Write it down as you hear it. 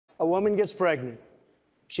A woman gets pregnant.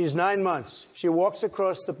 She's 9 months. She walks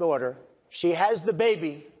across the border. She has the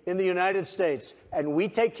baby in the United States, and we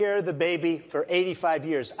take care of the baby for 85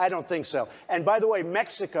 years. I don't think so. And by the way,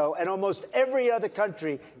 Mexico and almost every other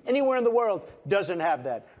country anywhere in the world doesn't have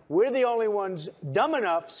that. We're the only ones dumb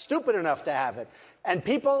enough, stupid enough to have it. And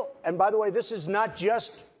people, and by the way, this is not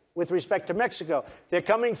just with respect to Mexico. They're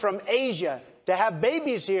coming from Asia to have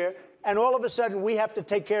babies here, and all of a sudden we have to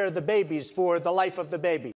take care of the babies for the life of the baby.